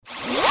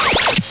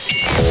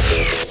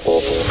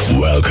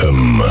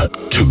Welcome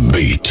to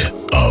Beat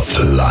of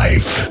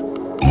Life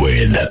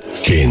with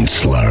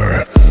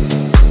Kinsler.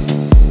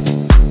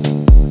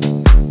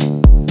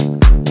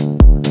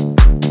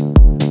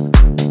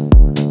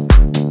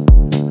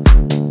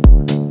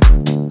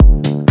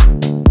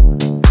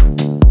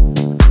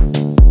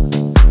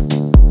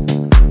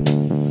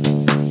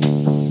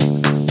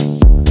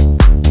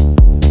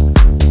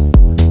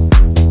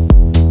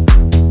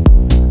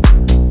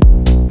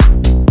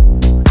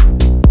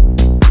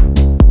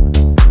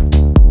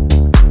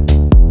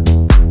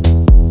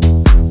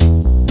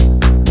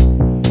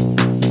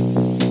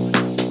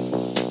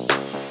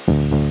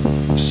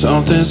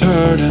 Something's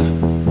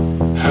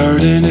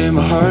hurting in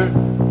my heart.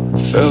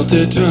 Felt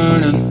it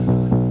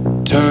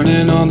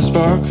turning on the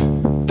spark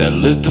that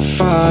lit the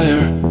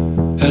fire,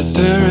 that's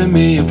tearing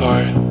me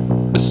apart,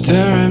 that's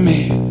tearing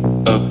me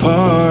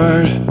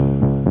apart.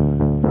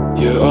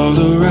 You're all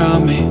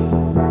around me,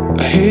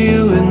 I hear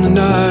you in the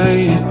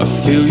night. I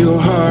feel your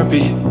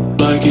heartbeat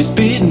like it's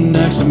beating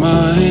next to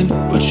mine,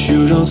 but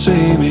you don't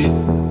see me.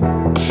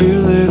 I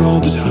feel it all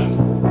the time,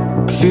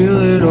 I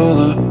feel it all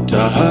the time.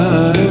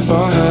 If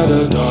I had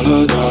 $1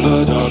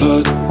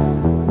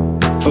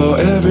 for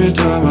every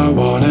time I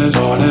wanted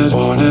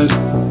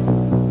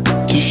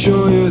to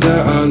show you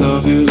that I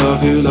love you.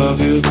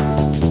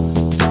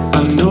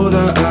 I know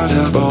that I'd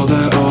have all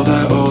that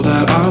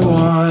I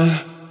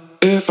want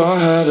if I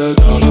had $1.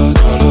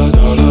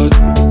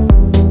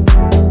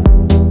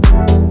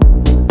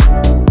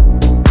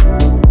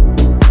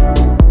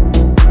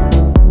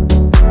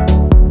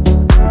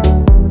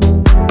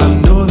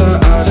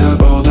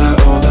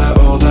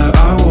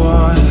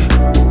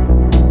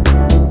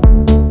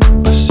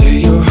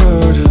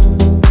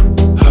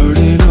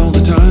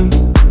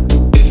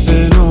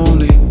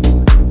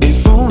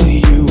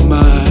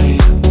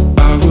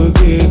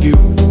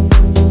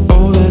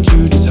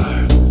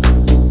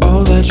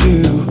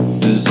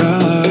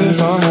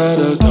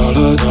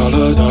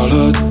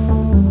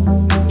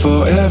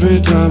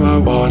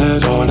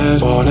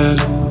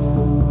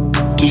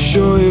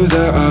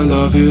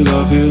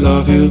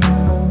 Love you.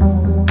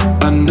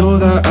 I know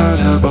that I'd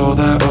have all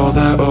that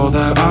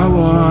I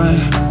want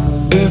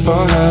if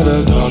I had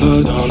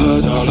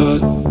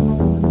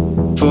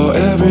 $1. For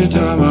every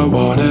time I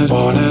wanted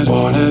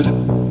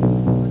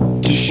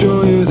to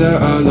show you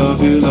that I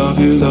love you.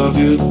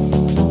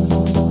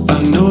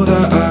 I know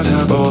that I'd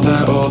have all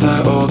that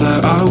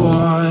I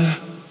want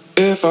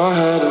if I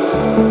had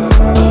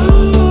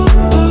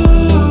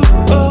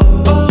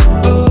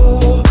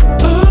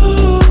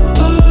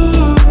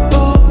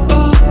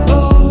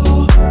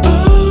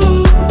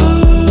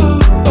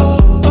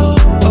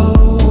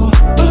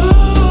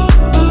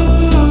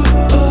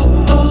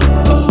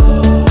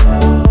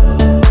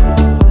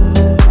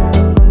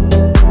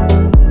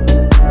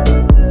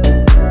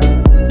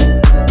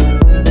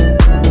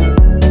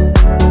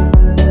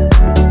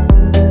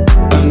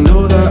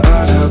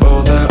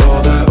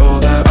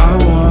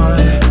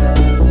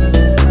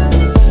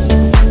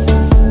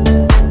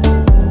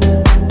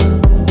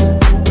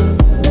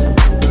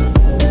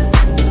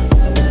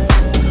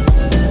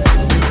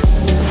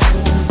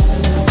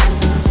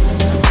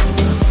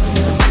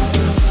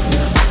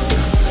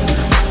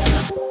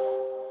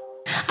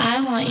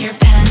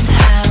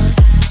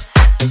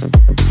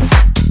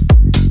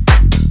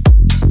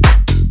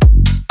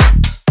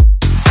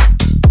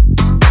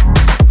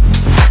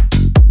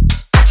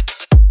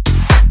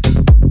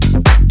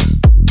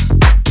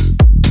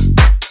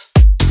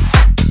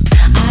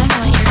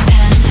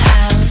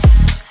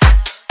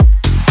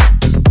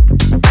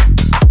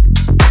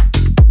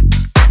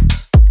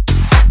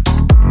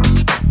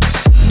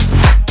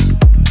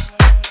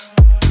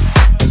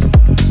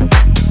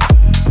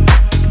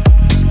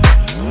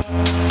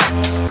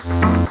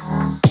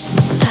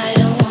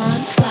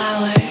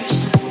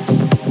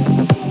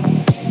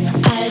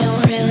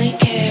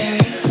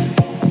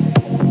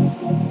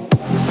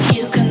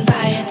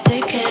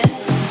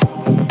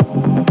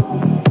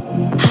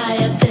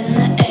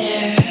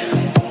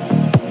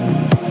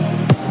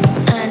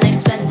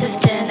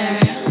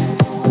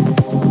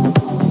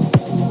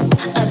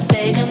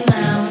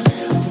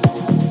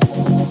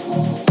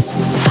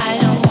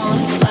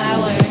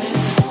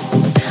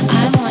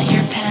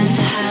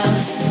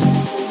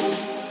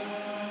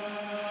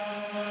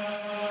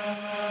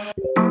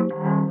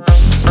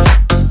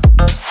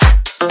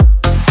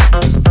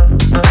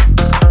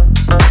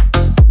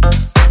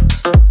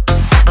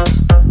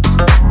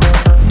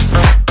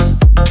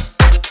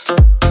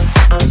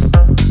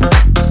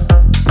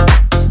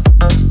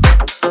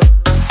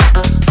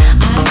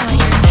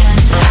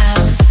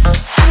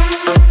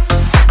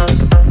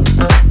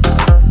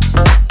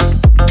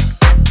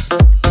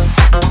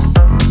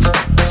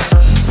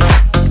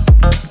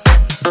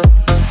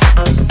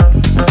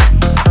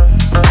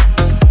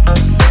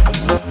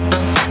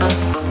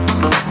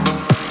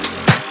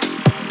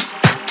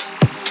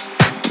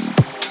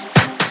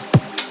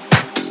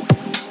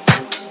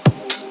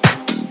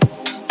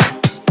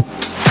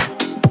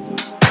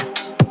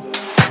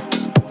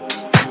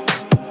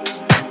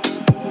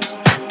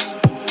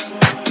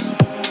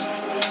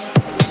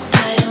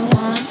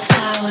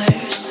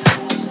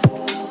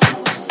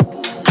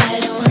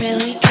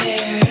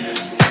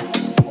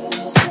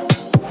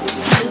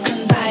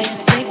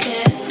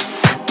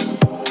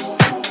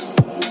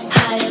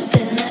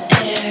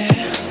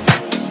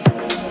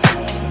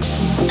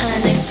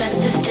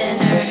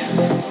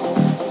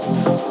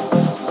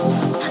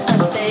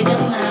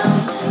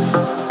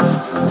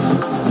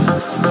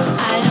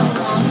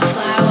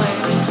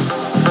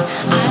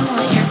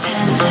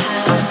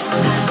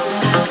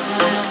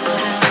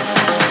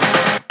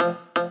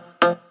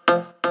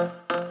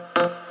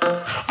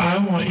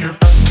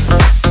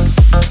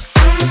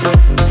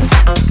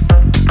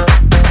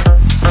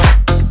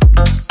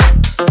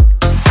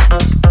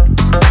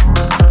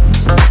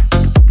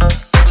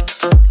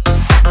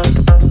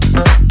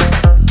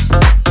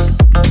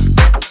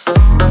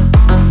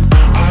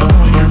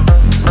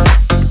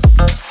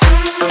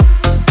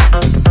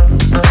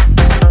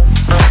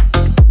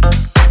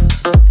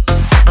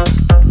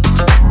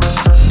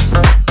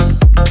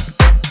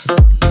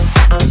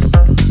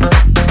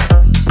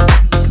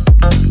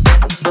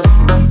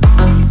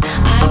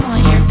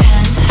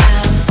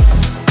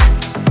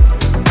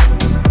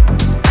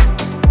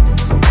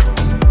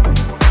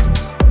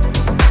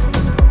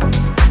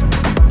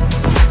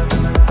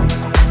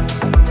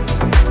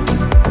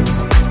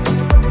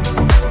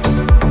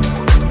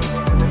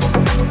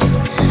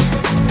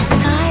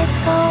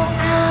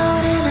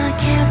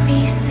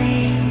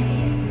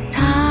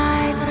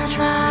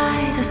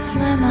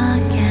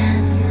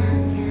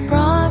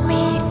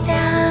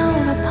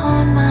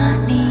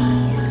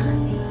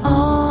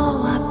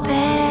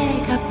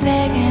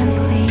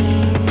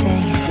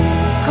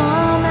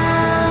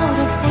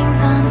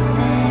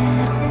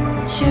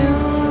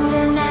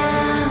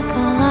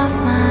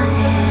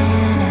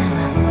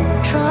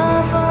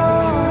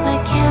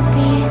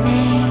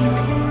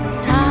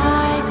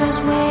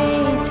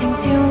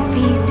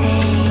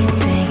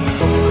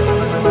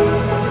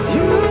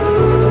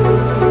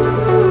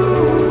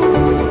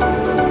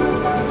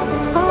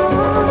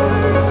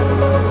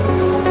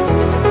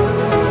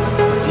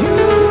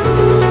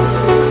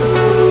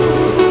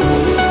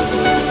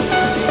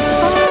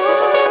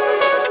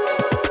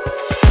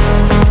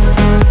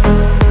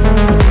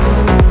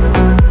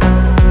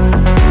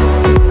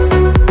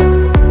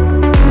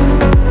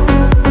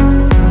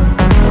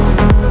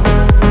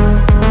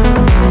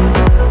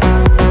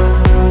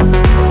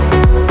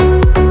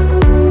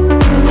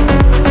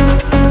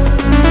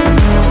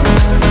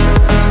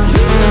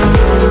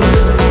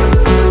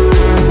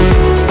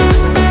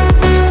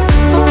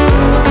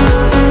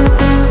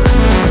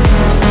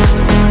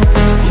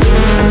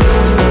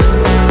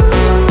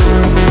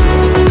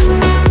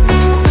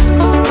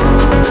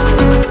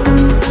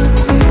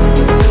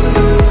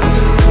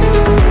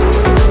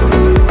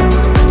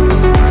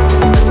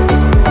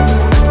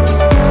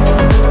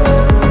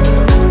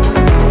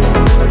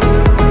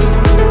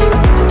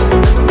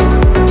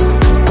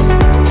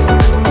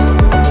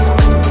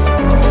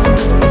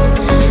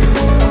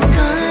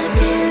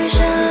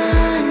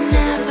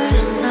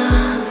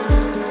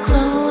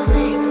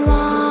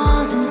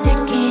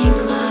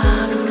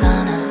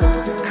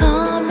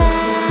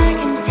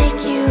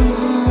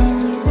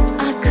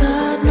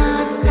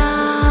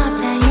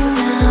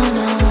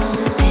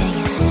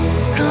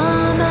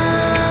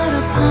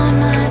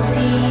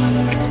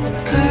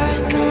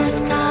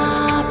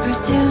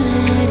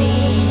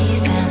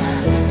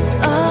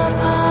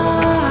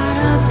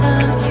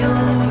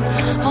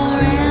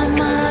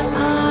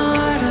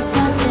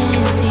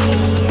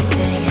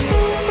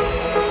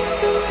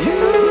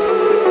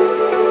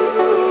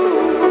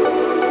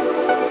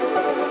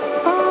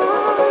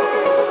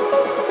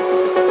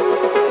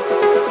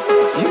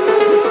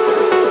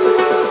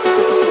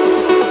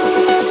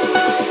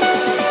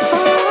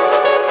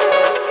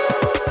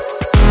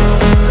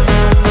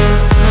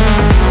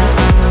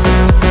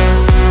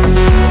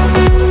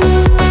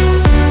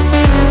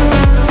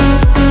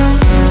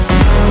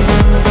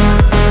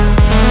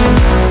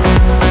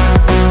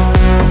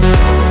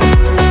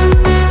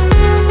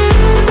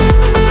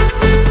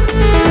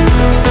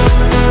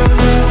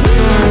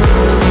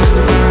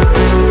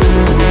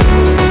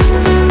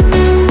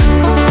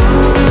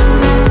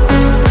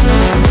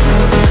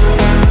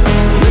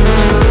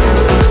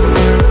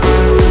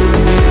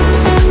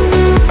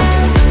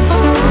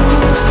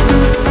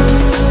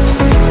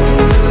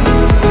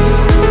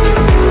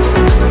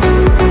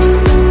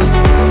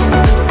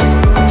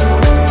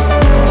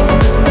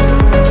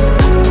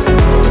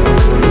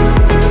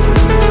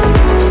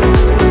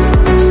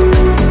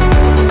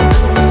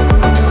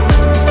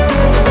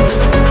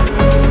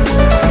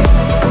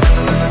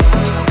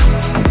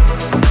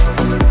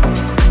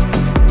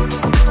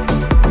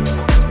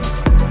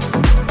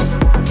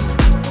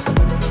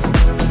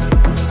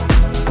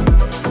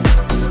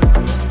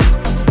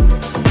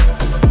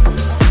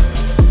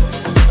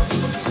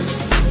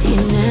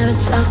never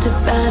talked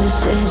about it,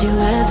 said you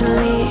had to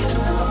leave.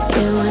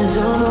 It was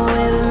over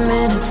within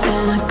minutes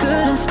and I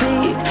couldn't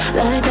speak.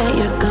 Like that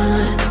you're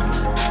gone,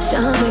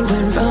 something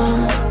went wrong.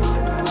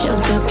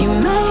 Choked up, you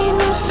made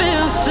me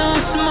feel so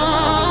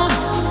small.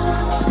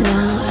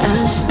 Now I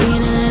just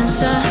need an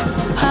answer.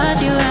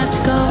 Why'd you have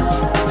to go?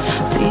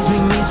 Please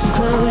bring me some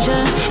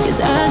closure,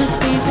 'cause I just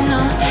need to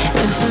know.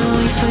 If I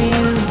wait for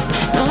you,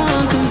 no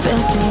one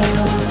compares to you.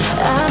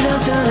 I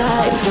built a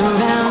life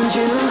around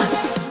you.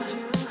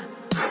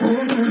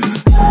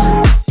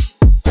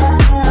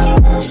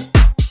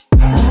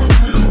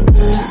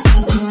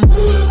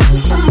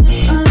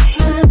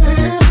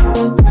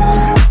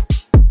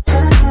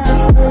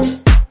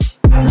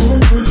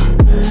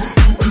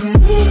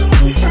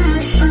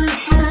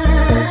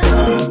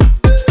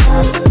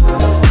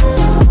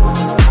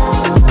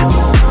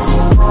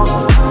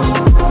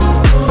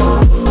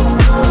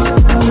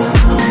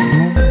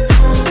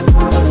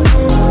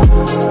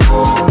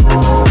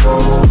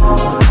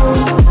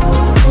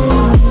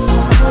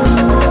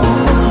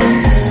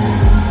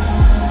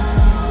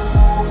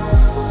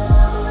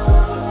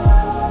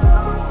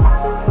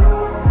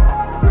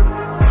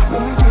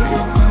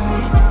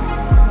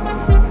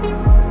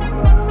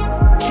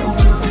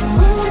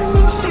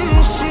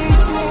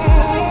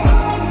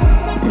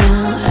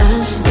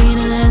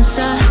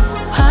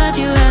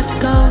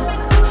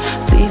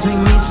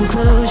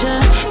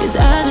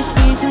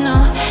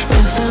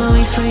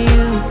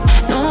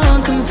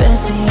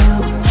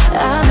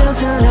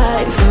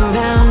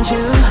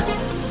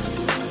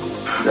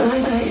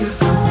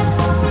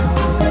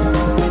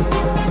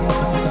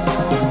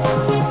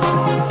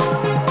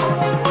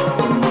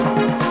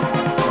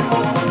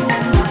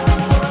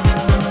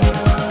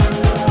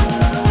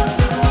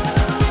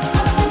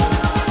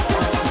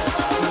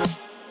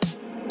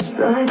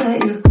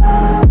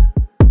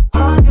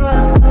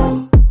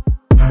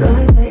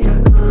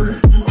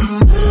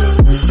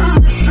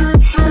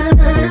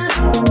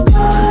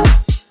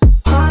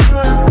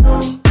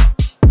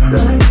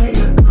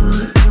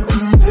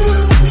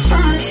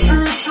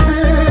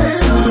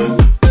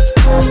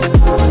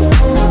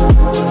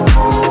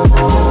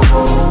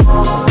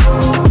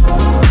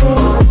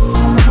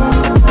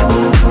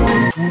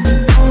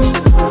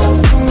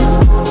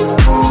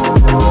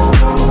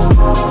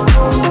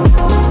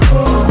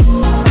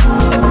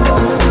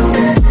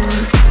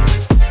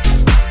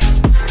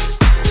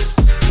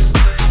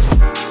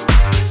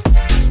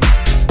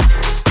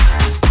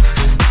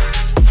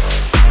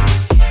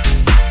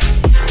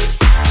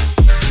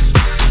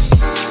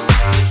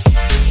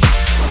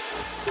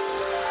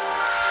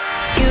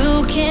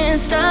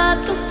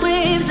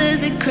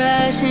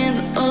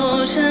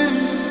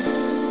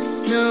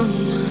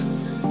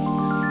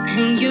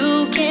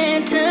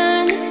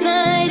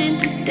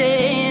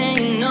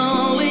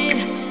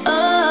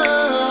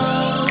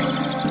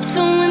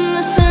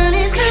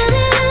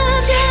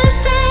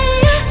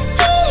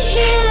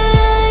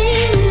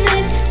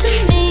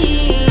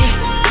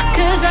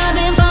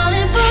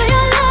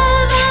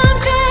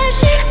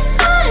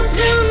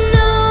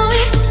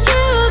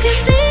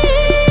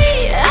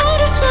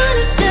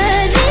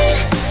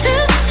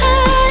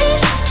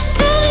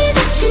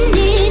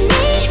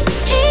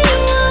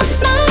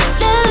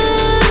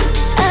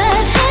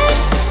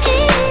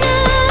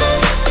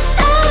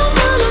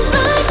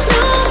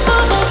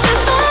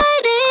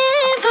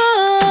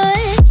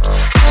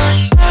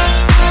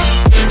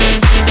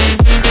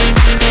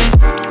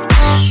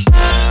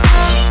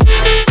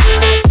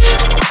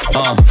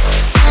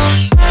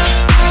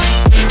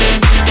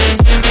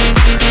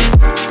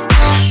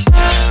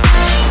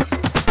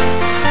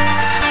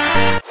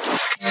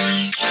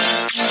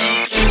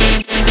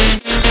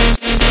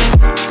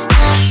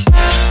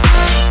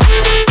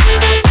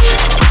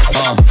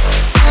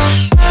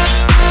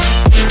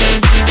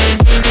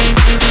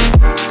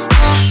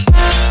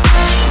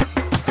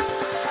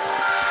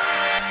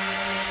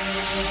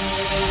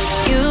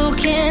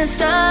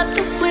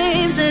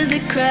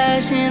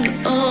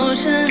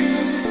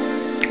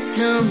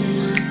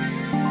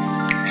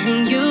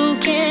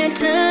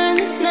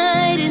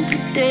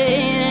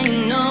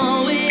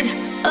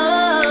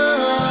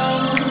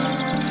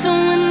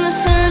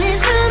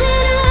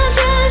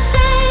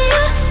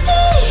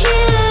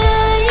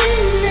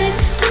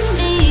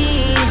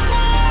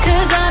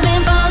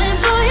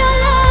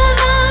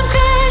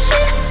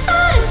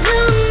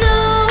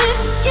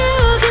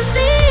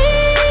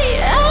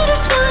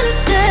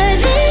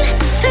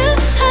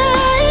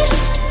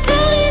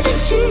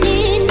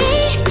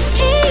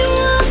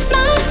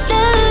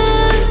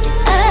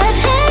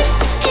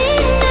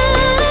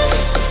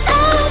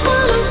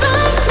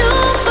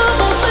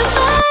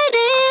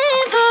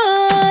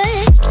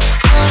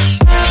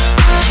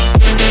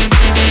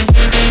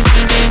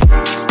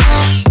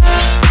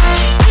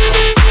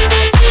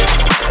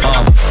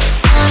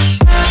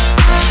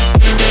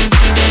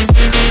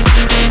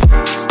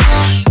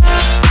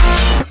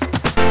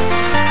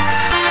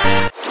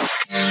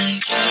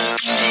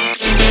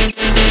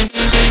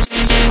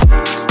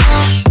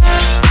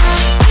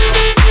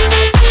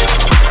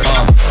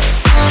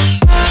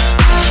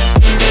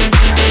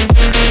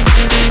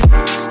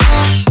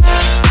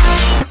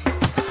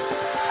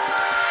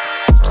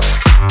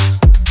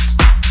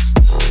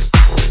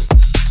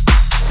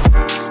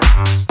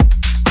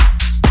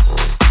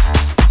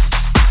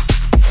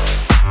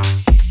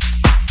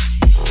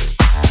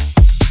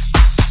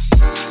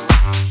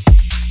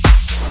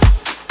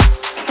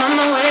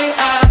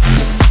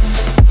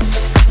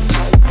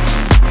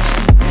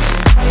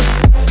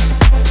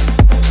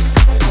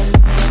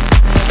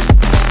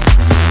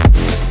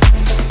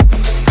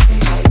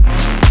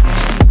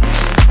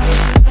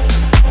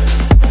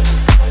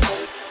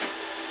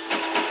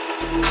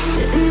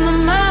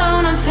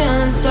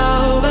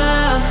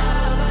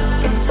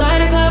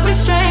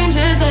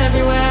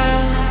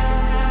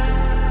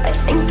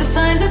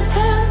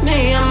 tell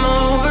me I'm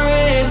over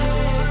it.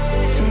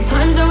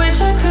 Sometimes I wish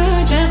I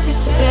could just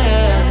sit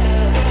there.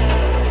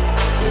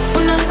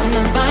 Oh no, I'm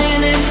not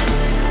buying it.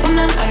 Oh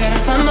no, I gotta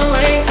find my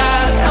way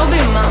out. I'll be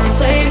my own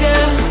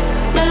savior.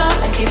 La la,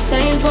 I keep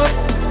saying for.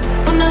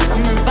 Oh no,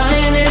 I'm not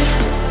buying it.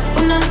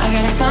 Oh no, I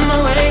gotta find my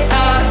way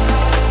out.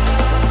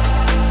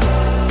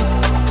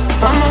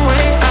 Find my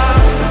way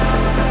out.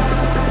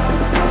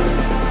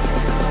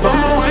 Find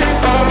my way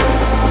out.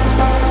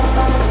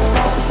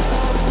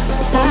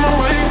 Find my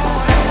way.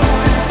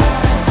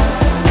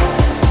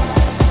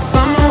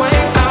 Find my way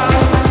out.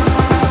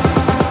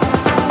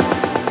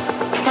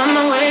 Find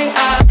my way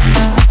out.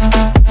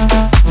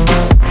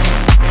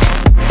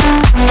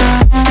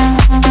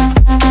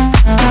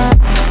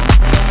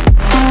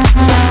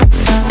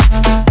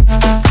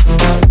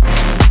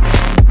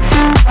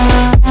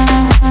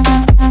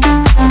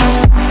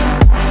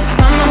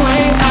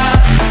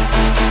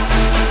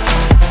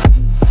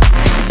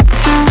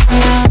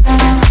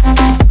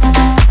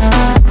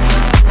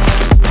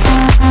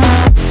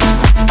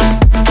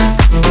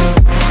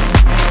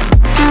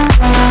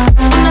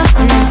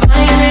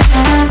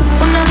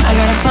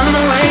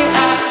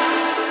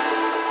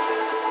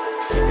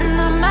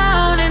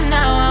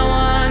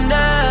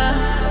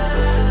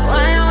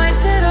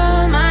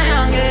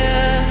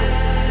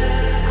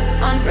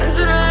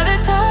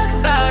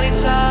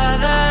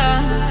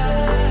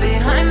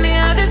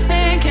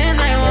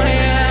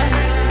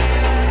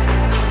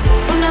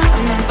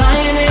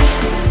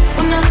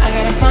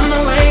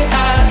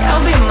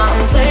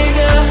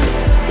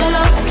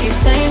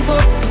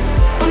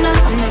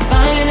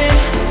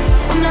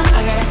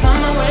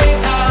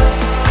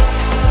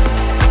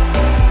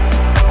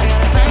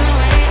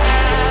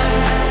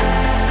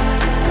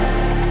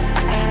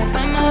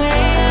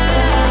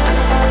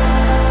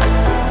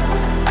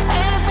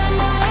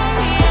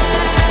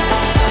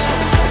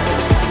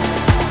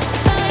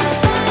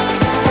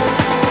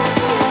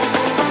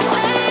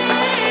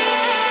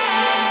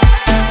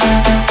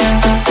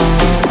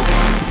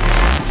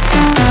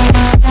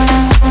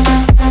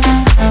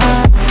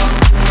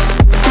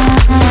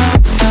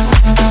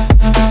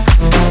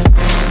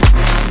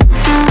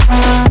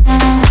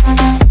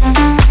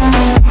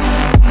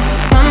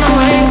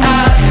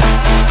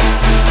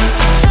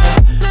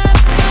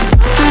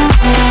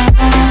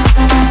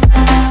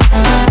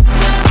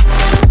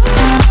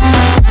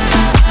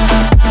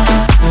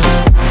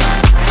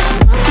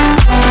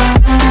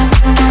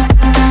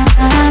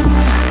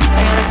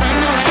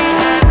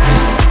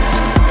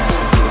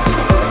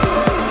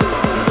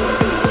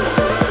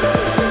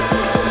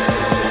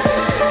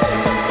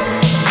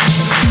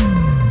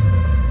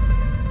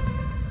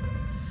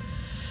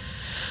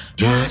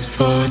 Just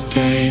 4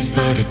 days,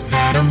 but it's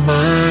out of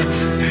my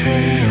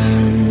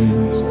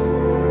hands.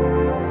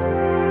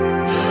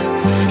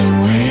 When I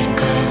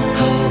wake up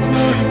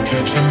alone, I'm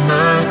catching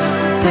my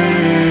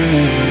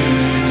breath.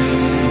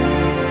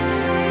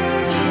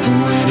 And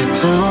when I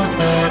close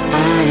my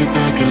eyes,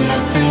 I get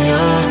lost in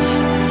your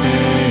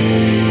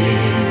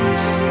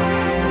face.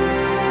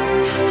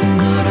 I'm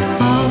gonna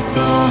fall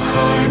so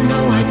hard, no,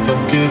 I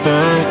don't give a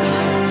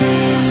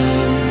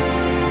damn.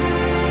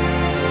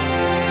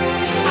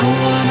 I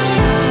wanna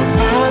love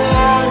out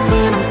loud,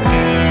 but I'm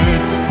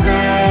scared to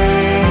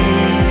say.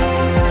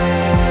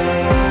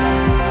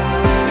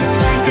 It's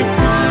like a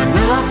ton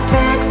of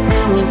bricks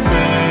that will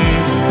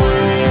fade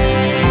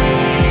away.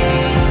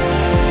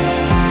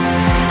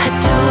 I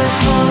do it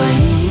for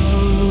you.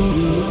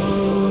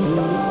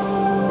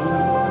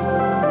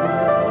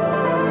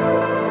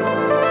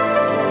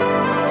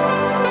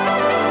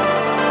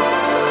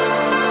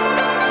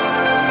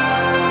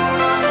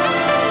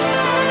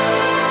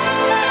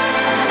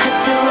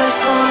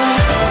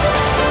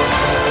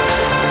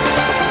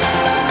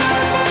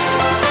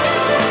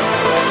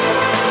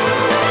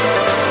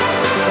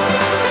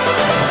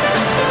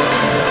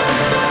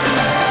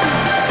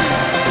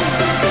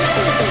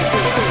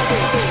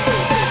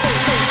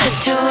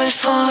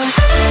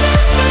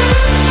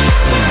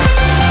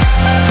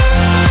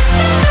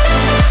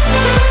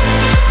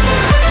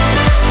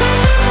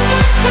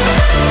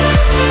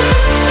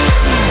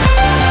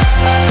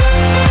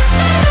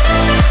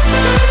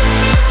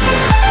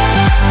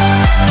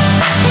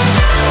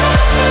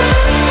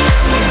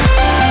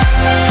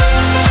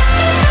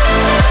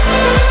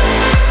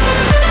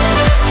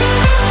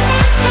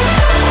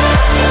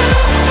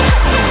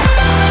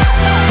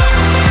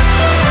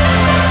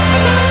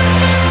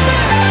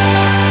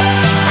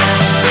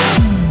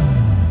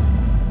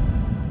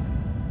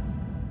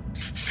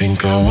 Think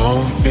I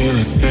won't feel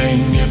a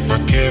thing if I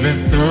give it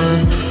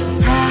some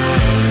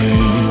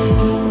time.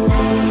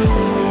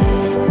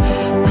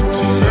 But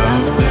your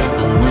love, there's a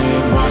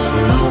wave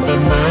washing over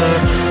my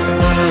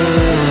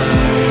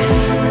mind.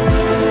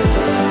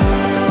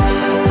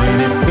 When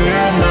I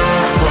stare my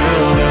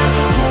world, I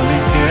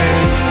only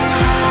get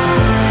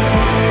high.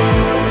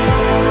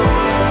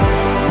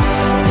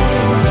 But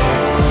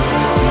next to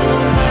you,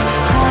 my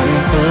heart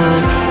is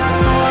on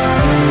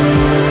fire.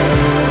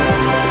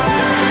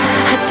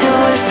 I do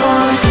it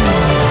for you.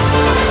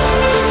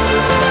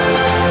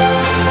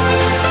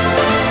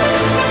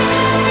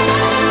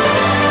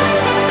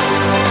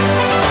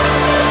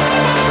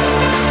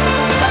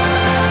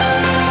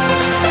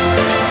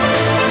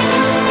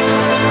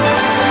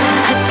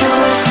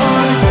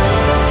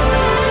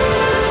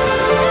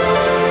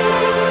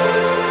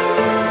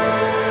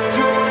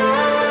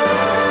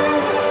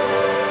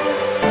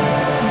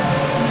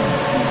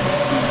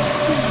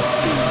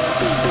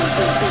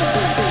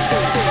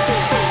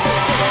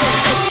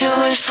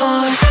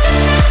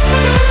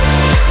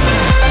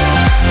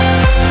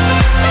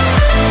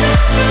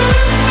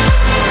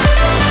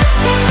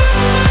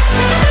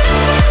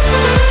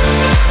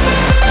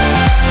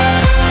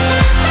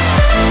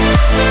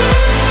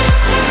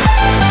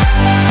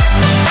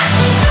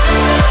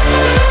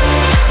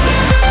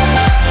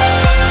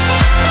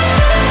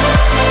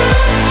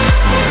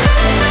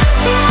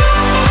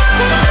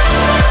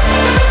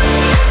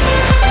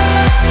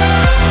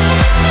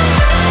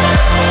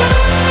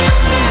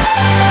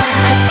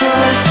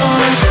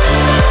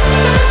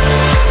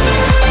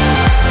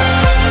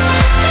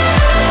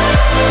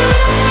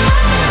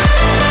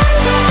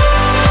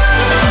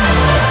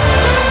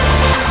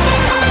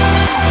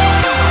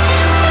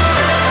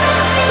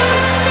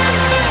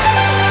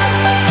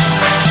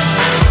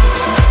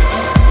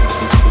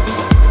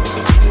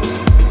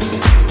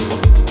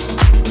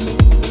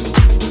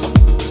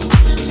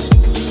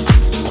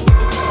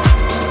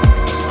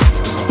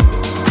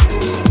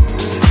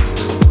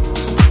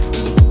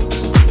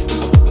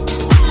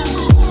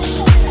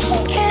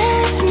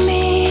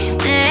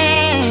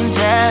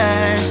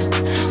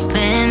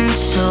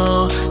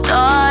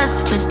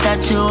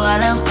 you all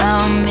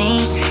about me.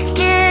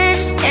 Get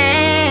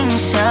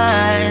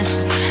anxious.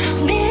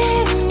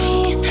 Leave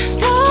me,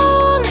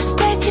 don't let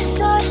that get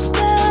shut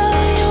down.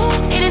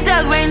 You in the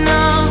dark right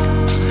now.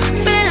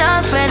 Feel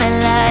lost, but I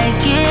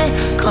like it.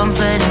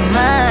 Comfort in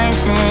my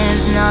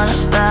sins, not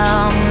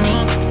about me.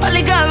 All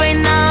I got right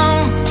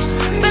now.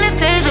 Feel a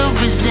taste of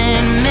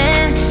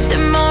resentment.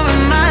 Simmer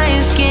in my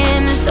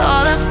skin. It's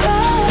all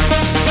about.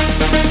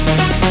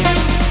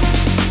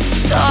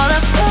 It's all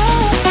about.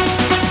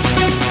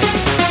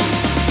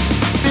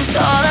 It's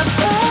all about.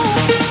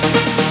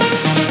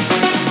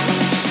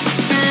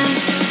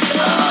 It's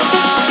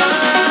all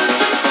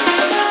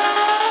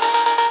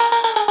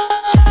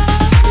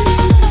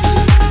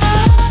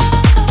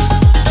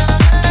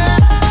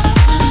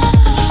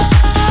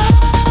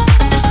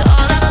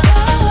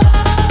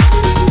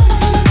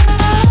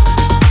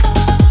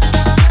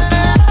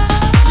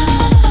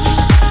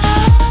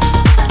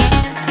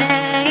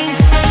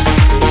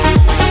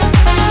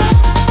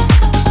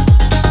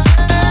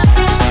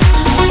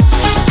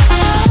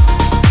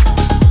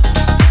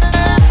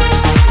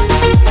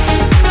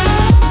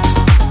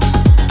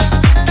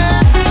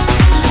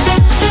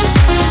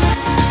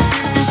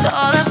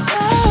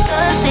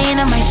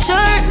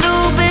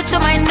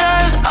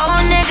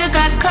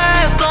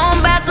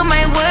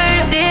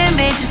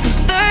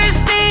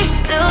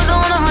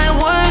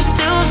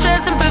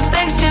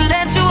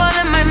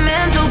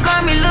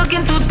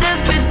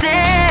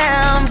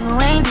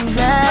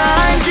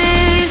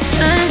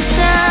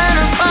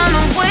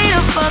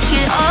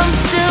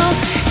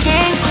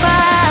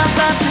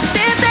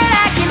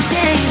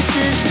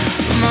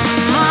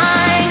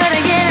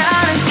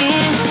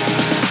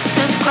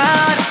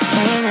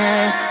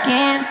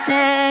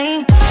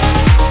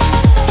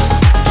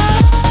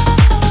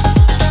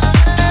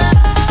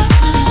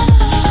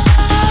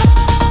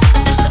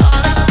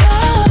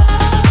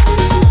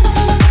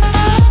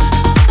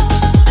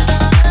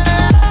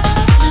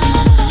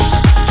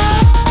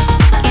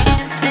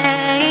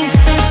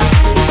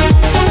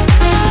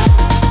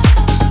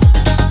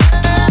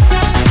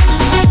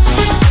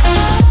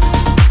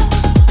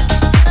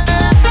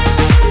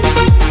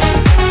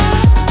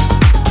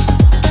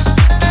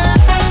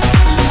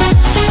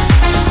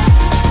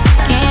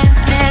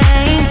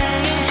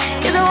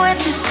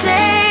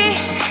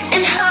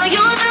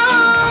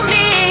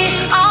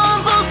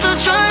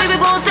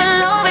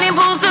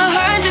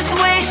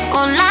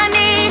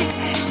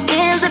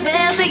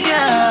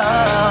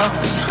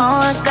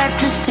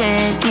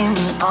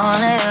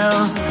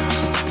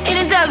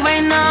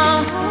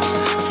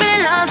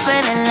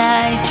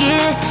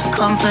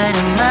comfort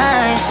in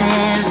my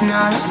sins,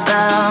 not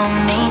about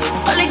me.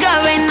 All I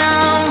got right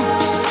now,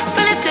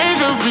 feel a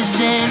taste of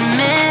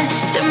resentment.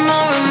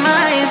 Simmer in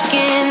my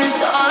skin,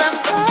 it's all about.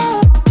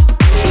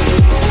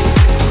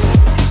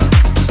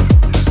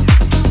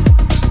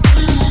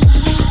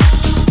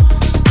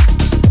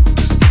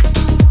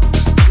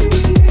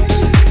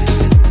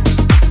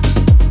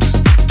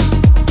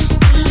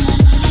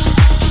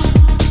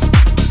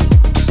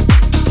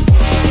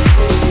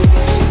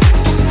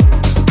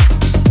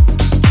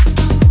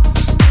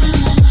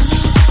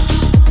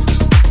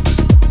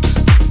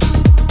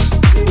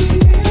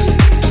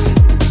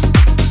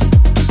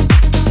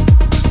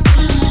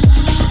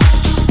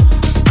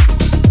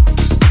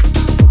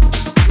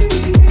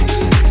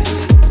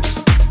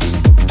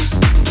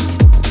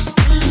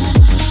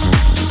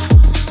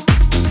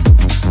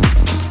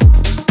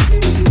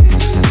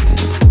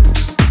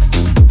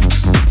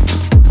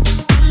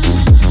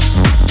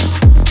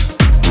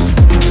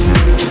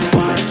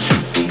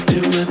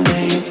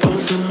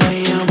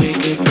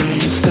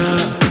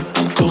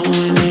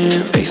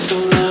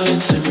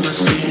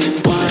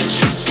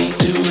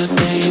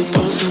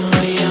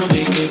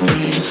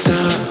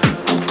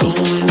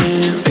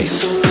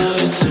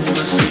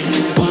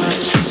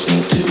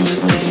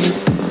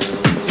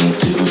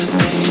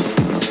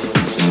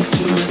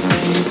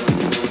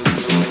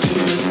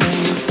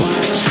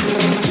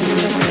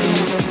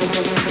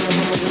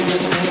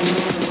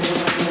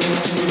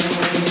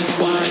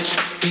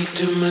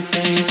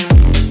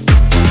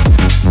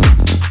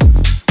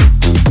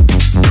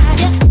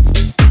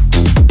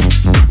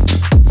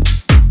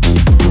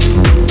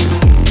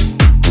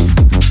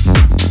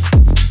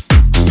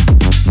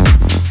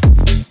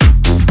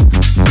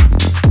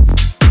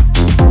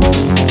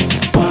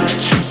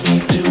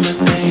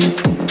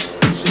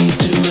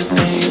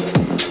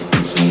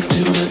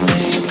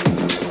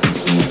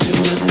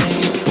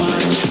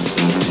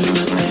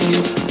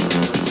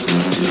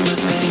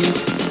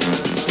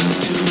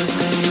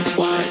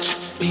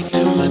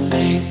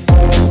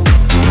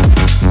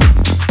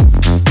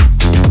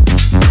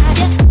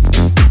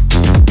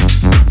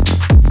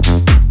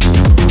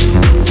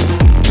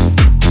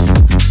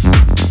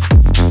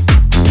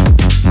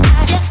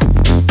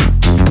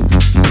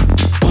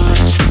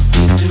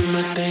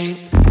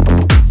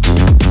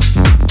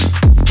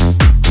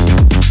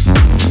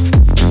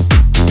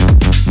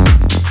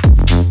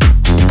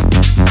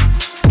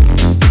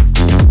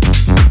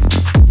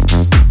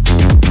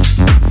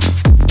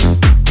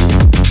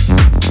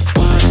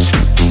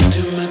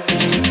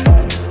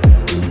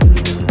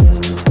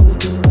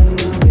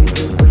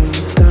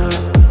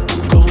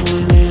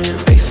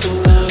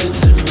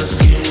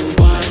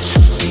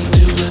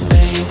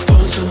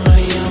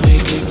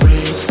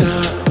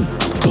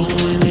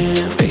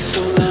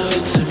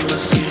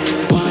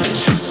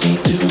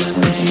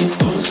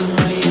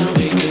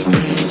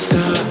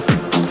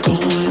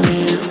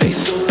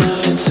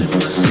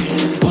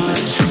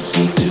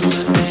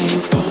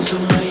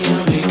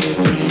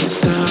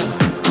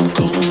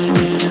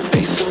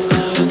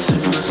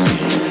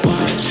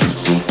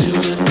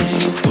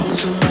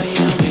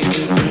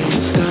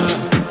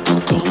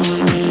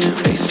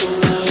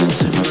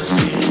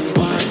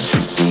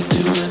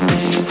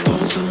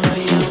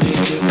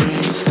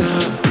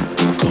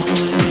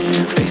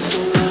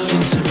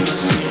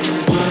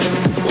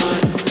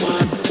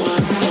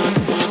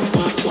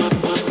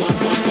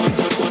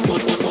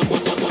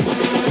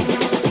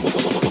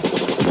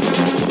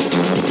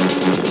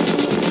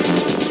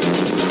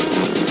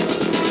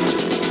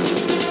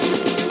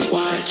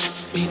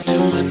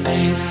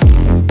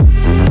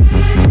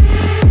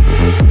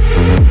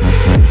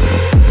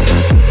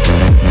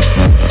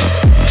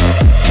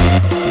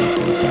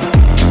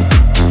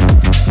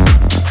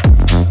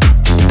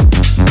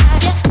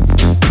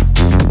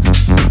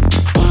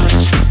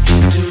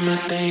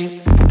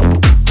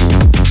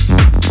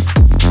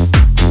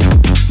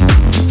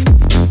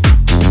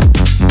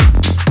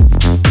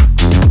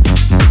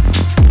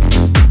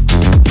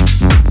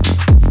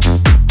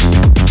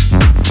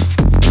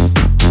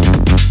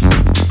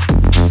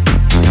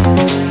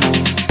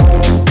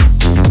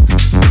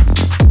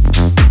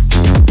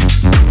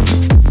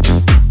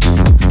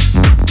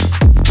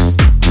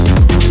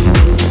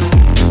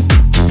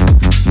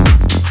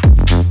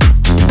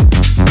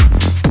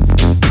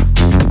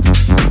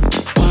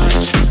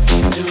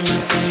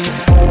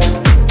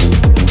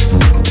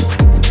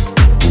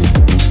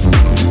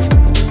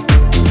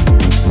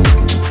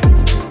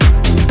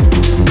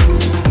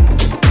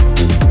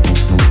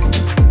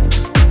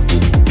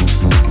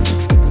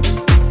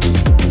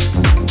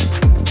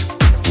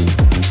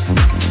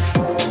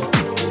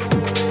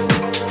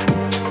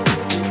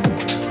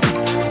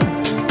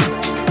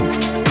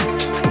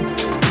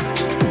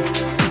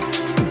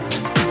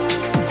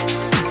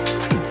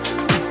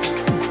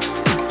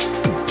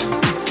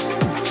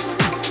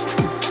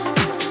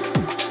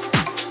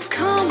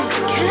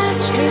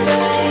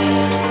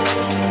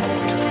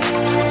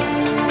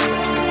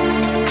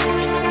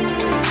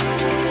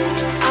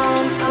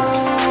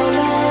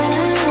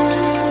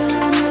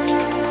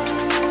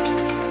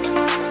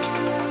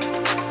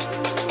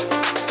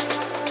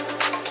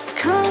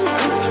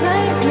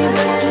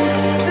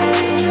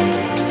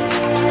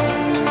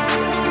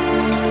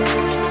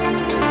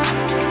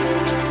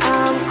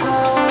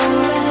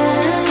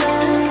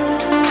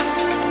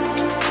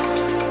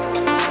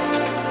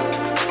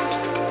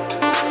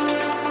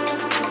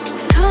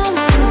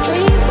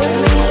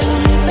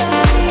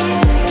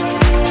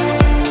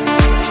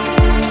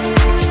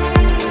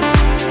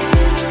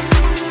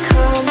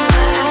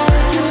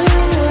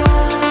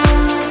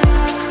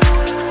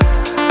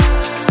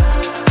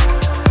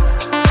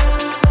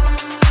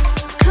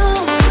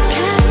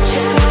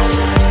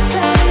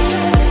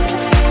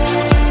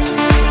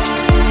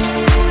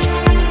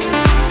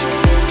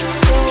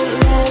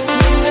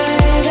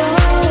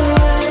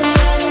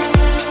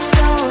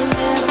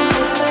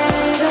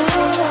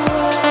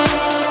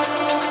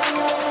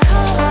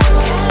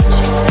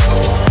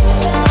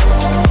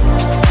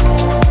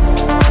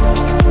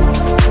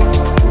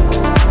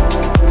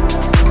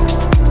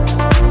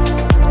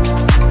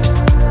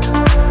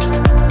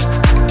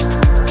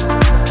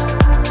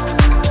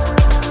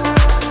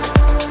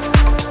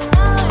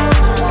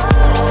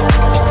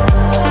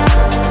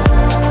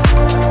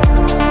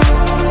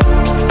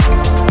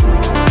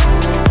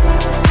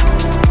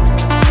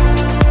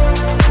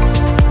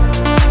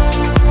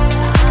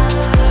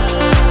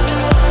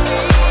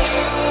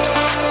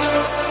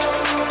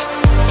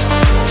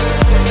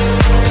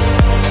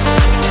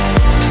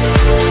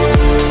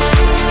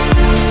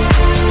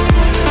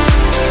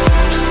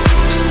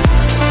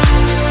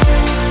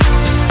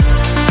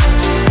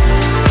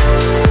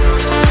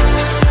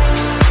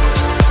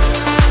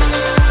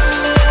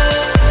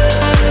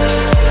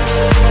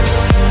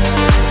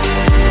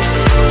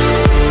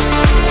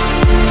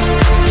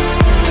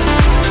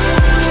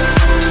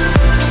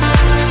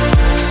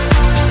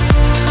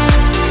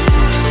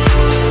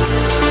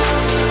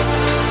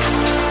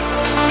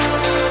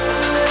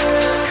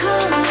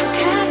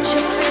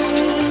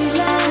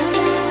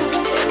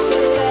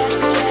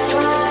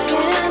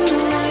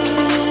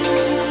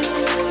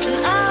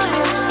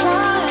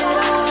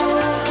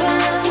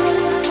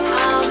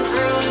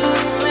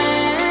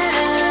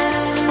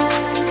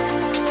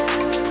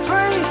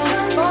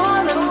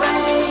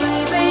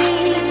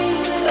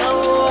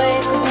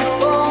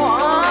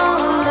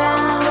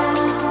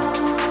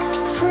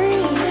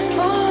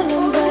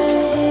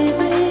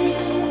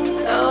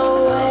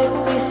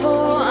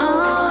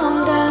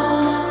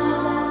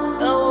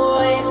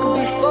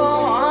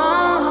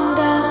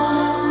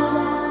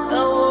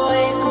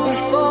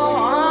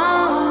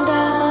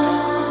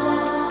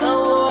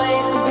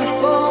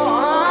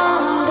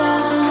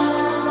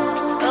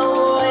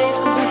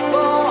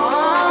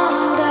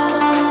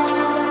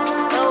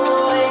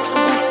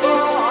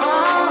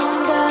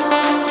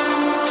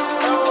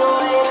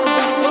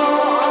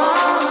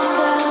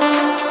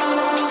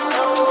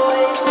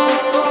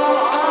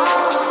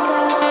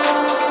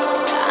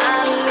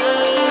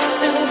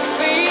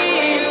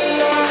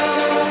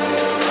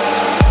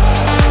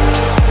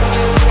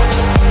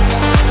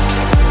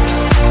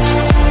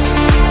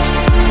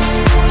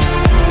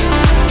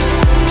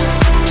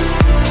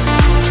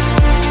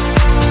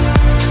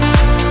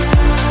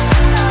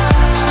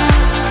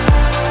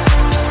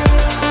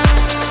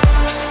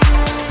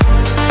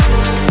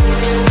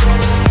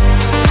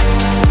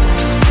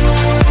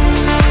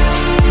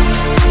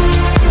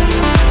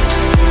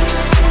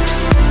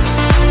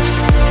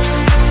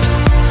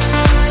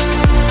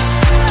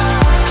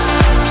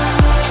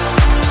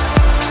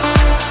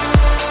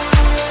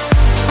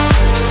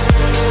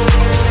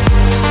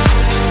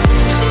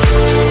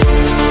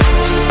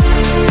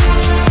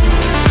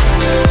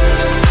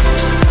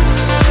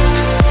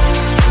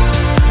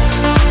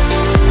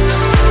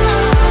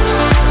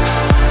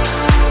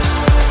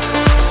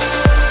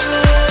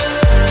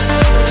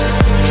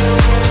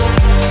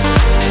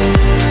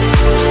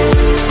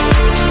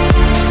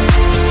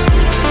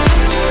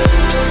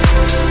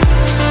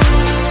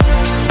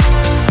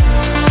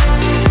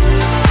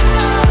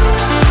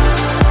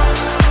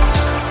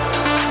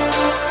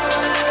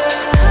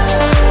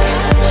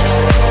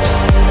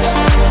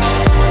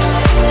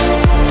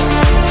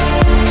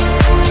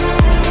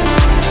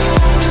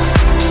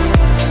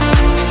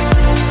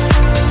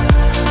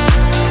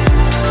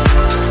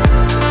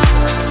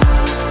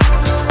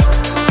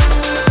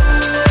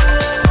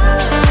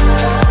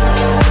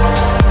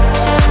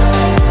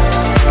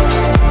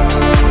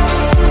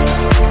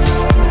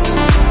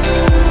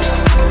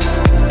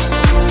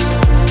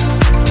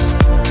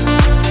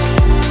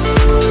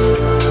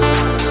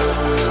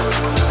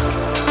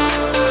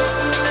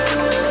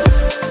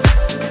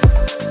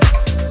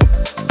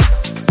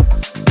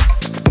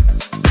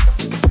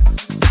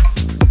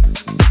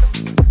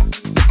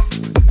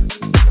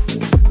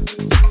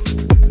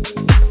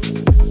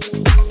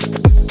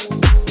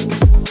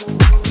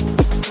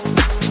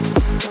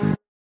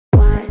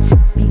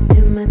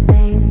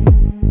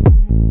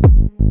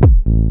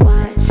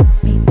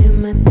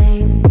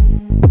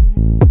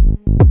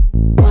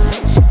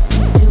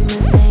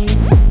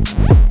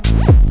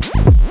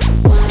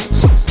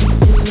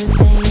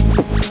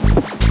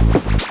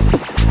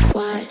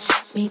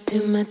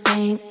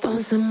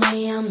 some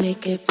money, I'll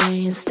make it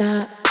rain.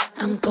 Stop,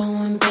 I'm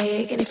going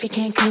big, and if you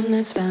can't come,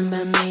 that's fine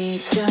by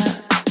me. Drop,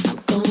 I'm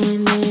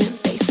going in,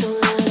 bass so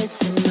loud, it's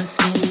in my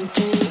skin.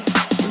 Drink,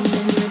 and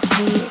then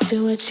repeat.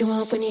 Do what you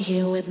want when you're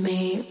here with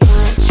me.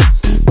 Watch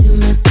me do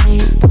my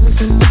thing. Want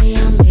some money,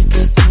 I'll make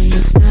it rain.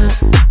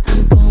 Stop,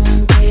 I'm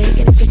going big,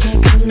 and if you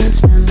can't come, that's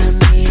fine by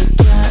me.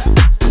 Drop,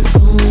 I'm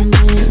going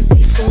in,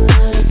 bass so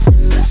loud, it's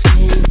in my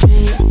skin.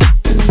 Drink,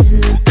 and then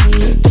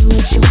repeat. Do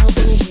what you want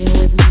when you're here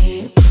with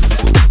me.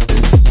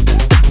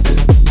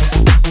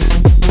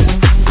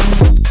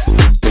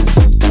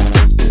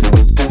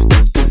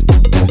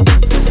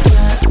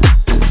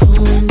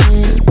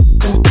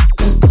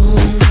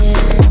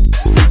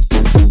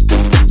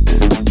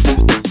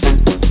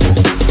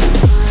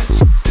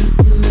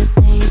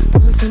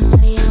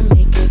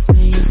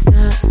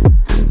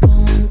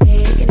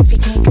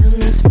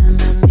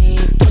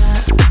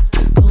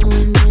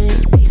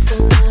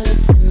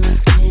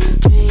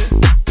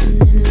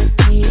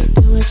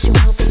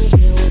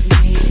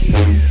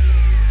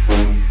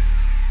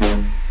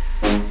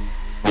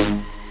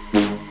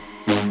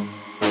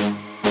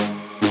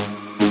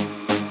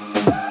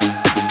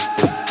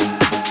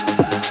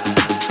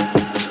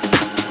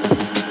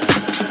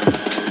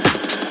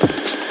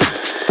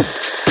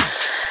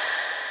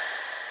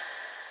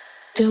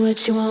 Do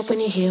what you want when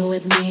you're here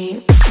with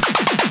me.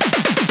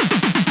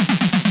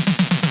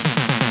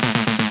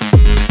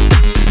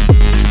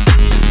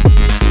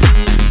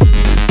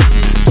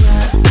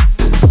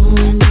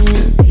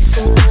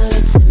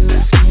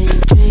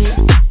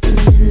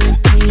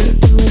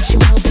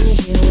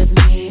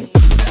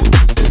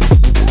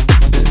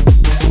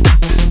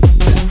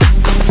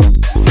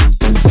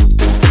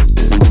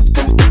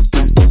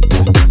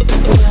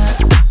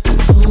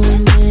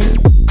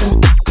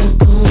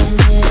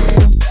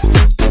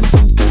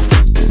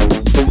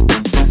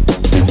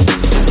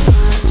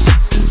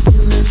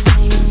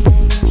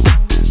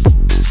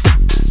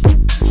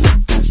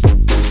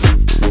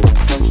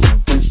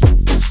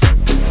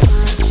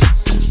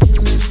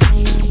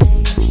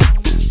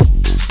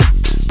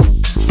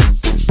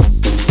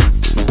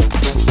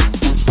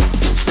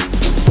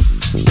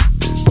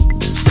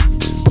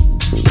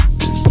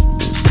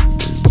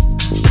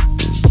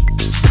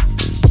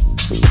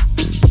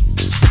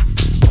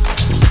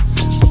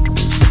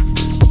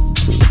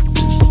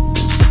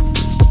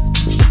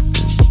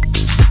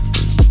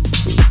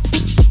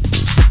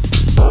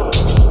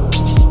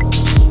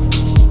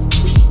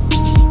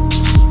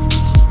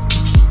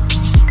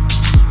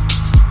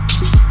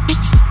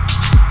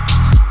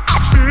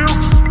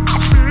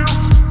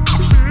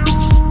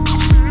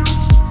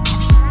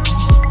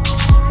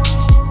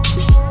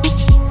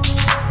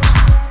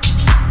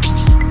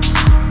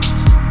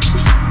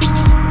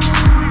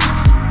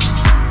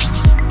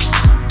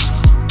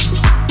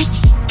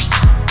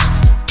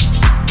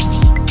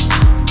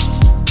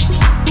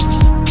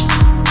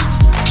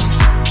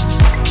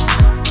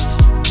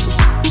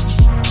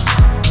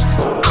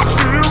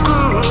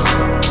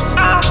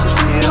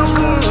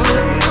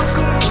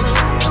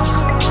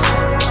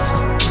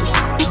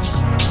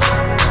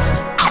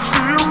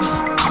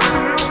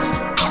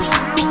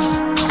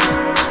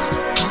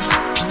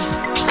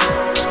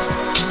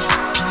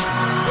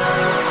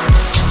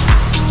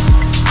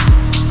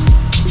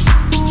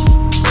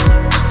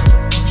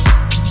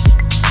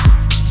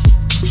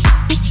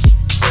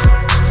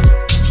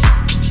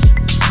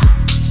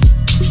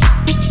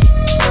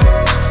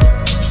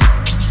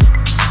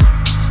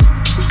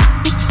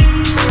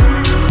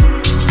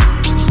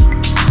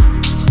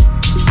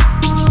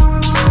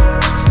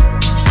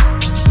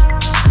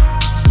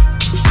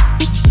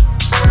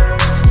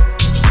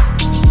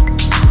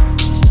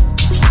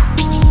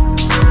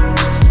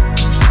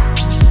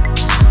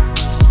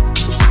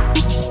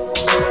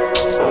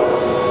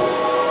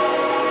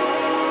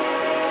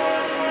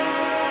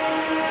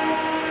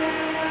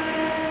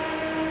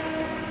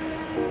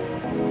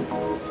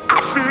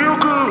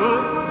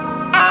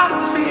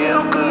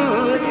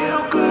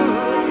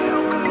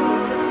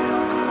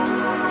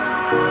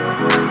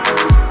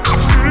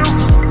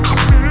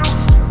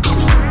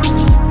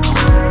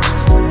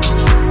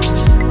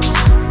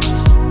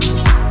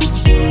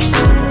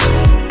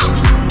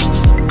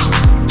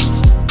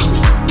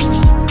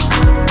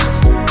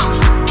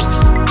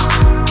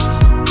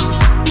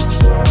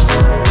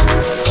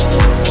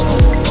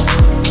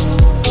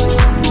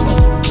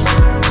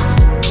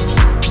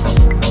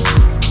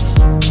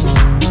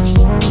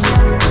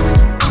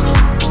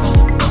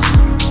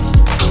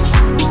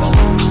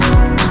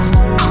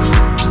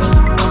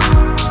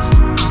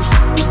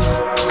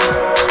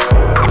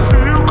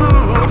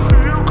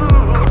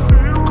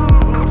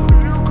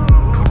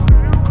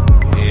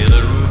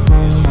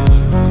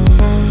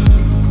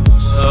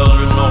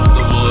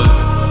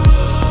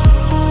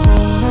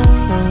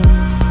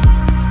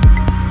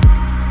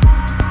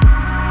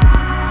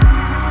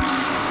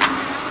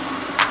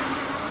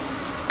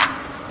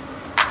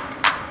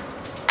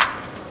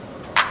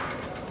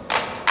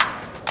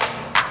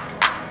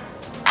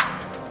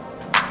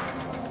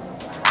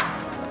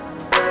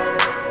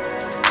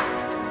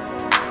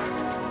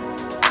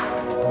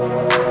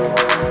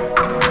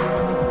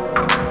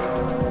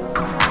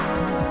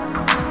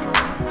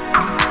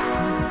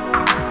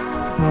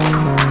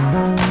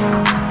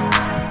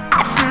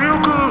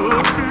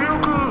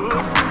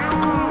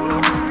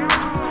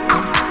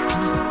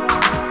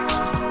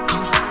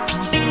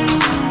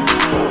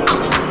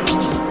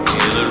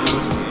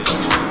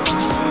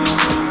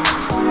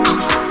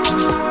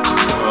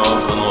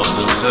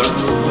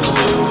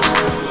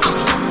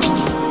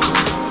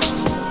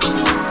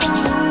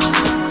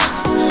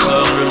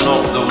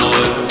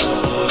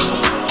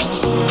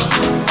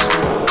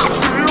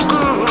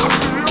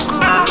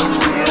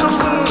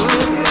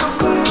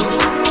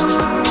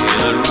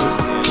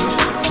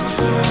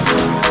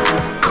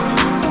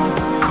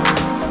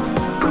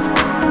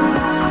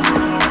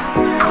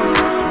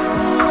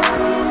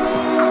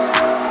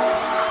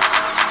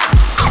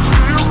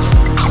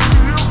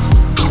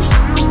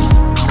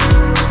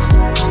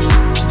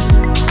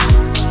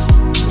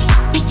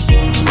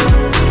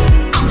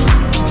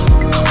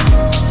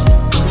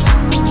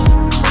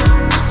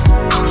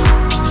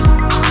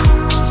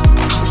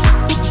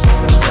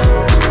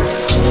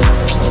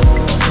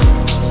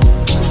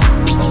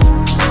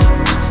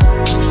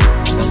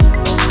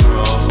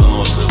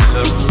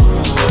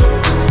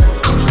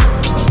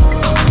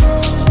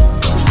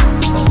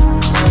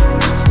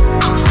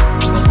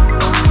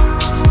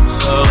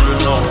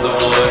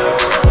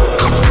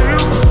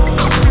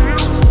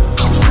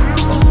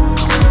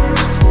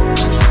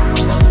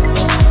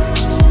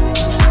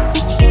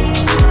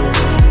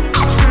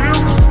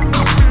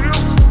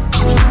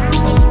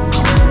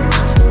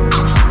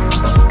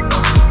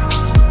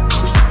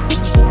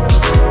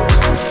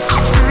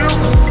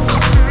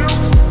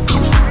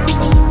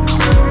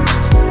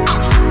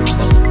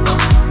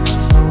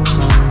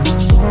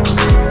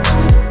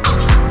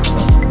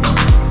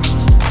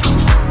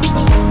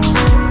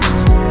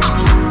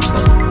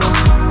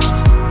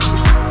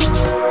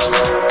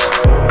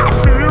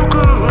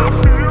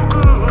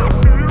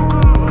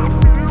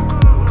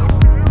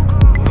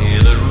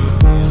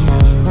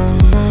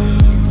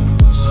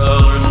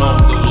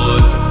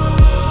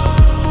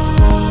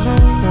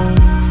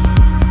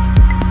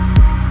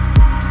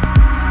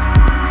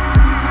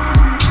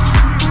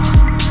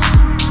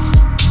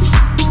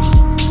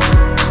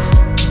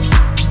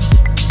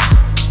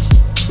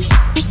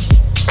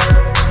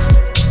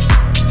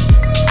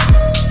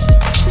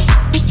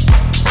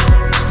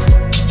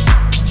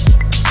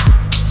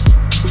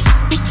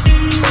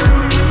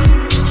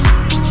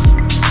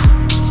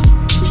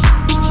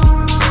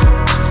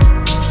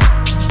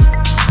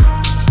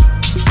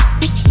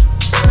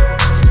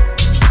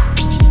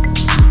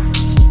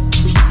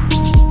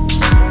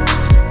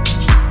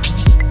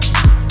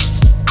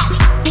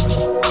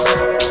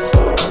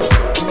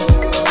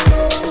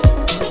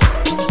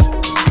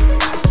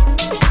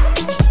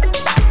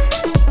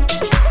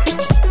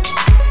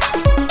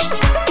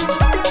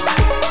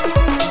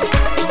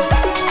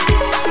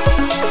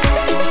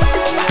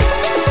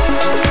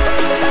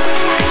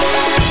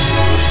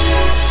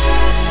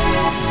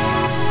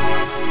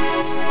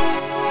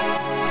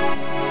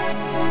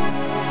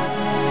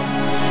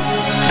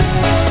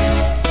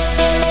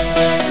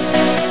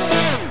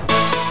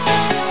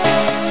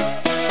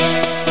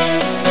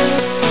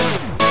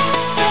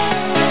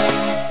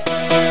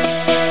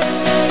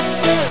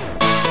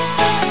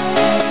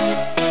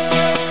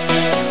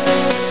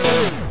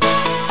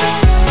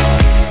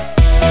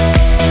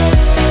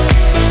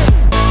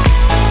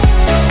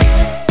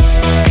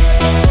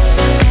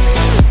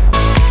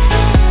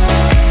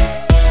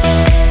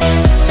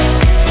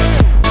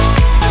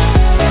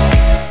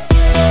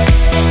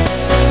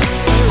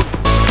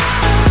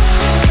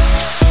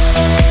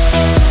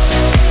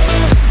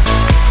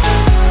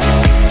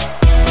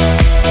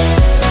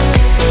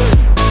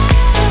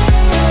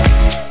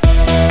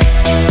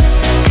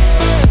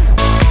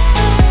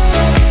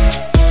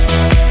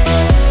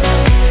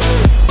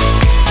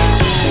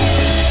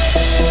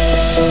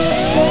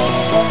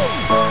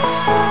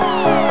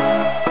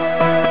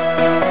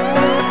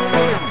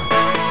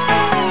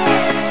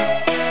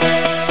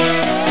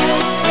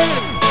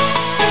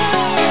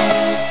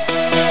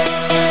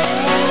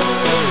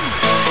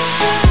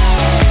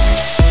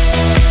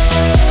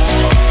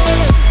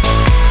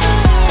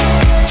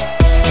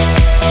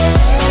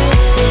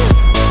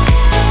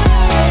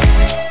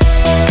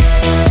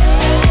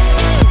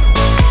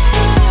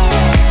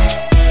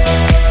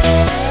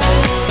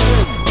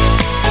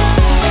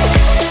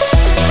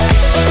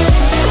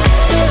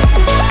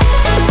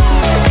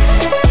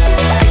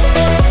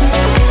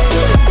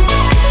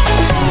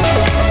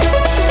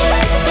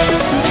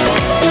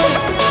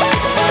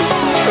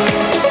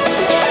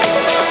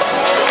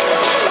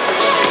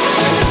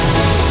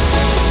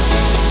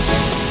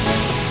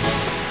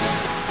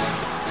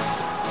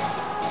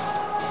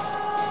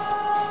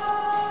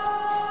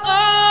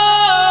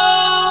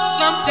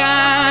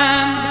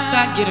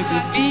 get a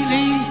good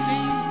feeling,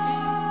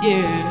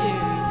 yeah.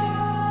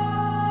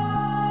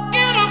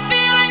 Get a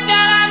feeling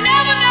that I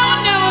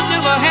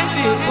never had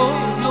before.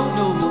 No,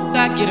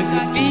 I get a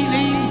good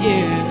feeling,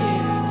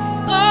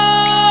 yeah.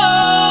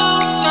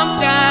 Oh,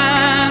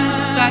 sometimes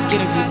I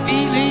get a good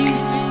feeling,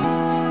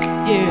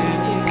 yeah.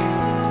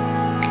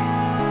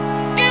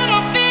 Get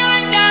a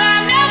feeling that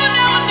I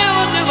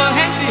never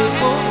had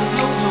before.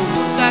 No,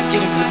 I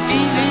get a good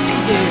feeling,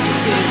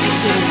 yeah.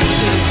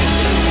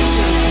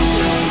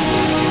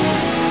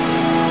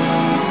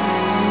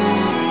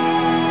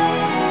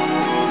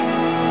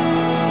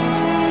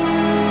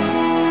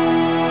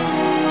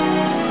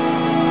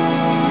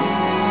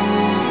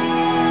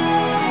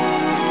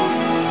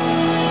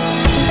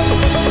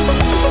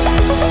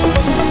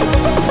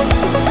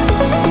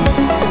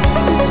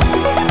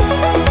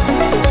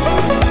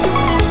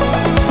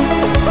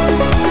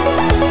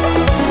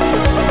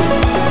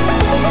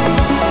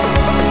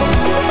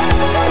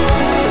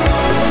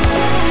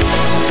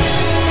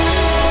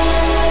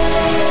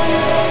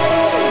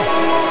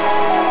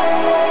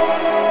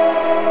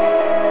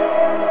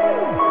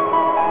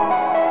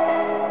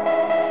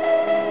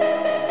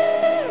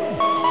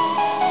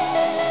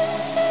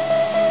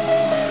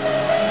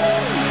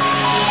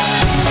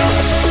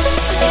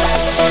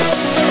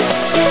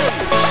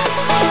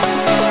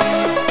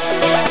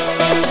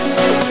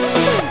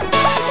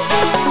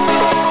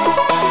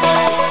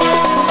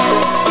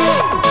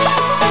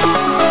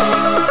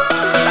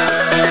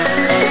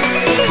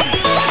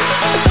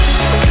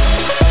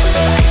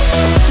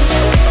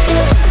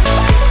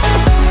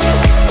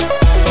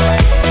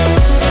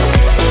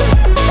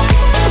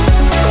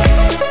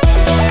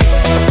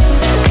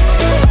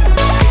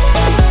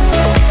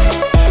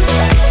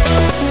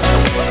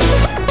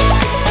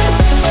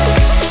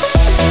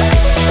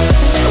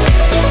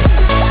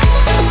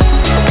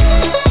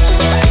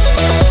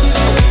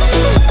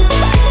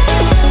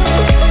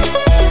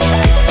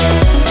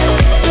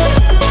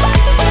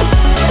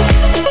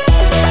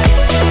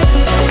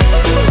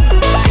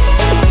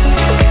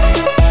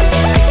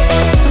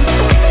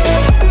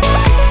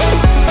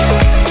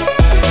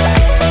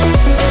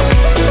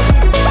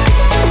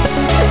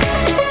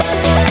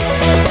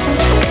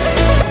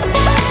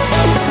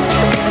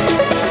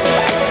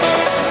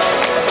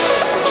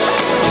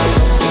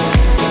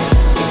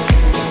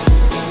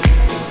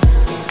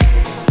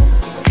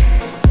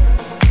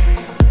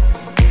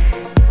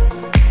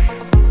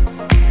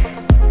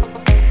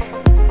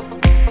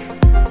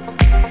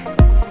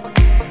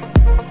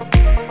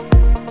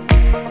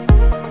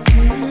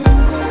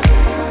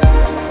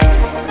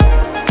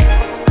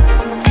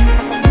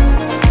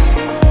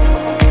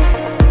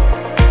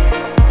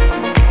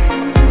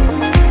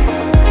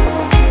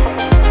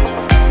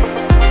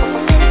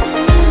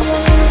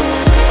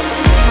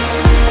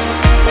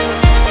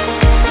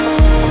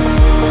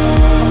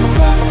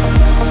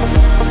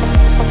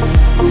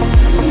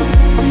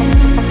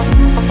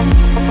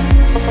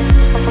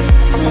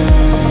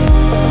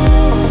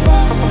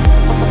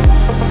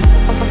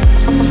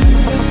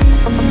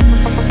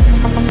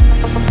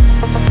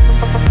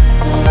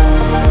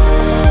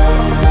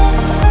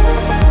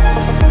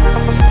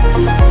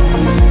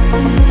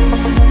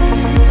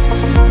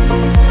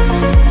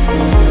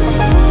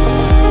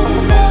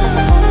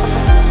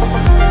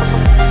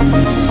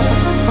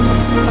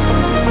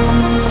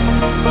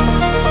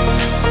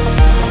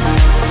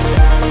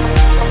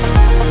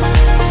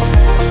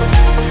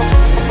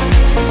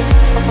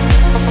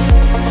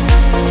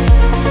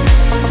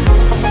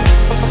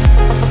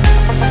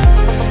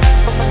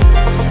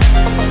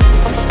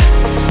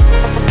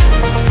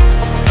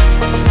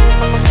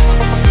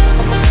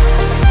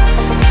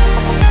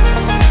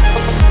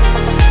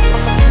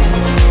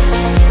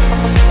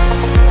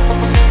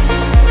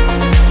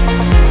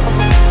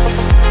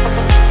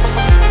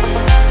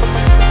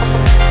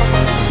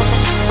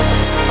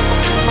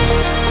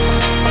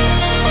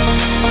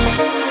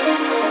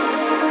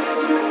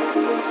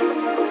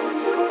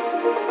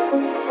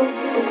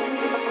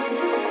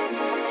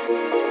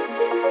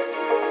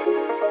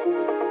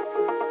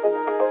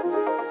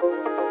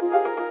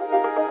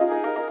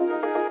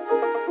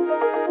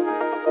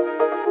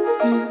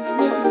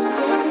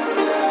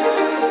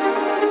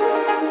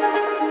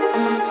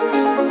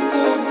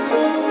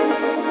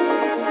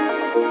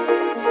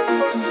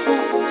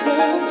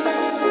 Touch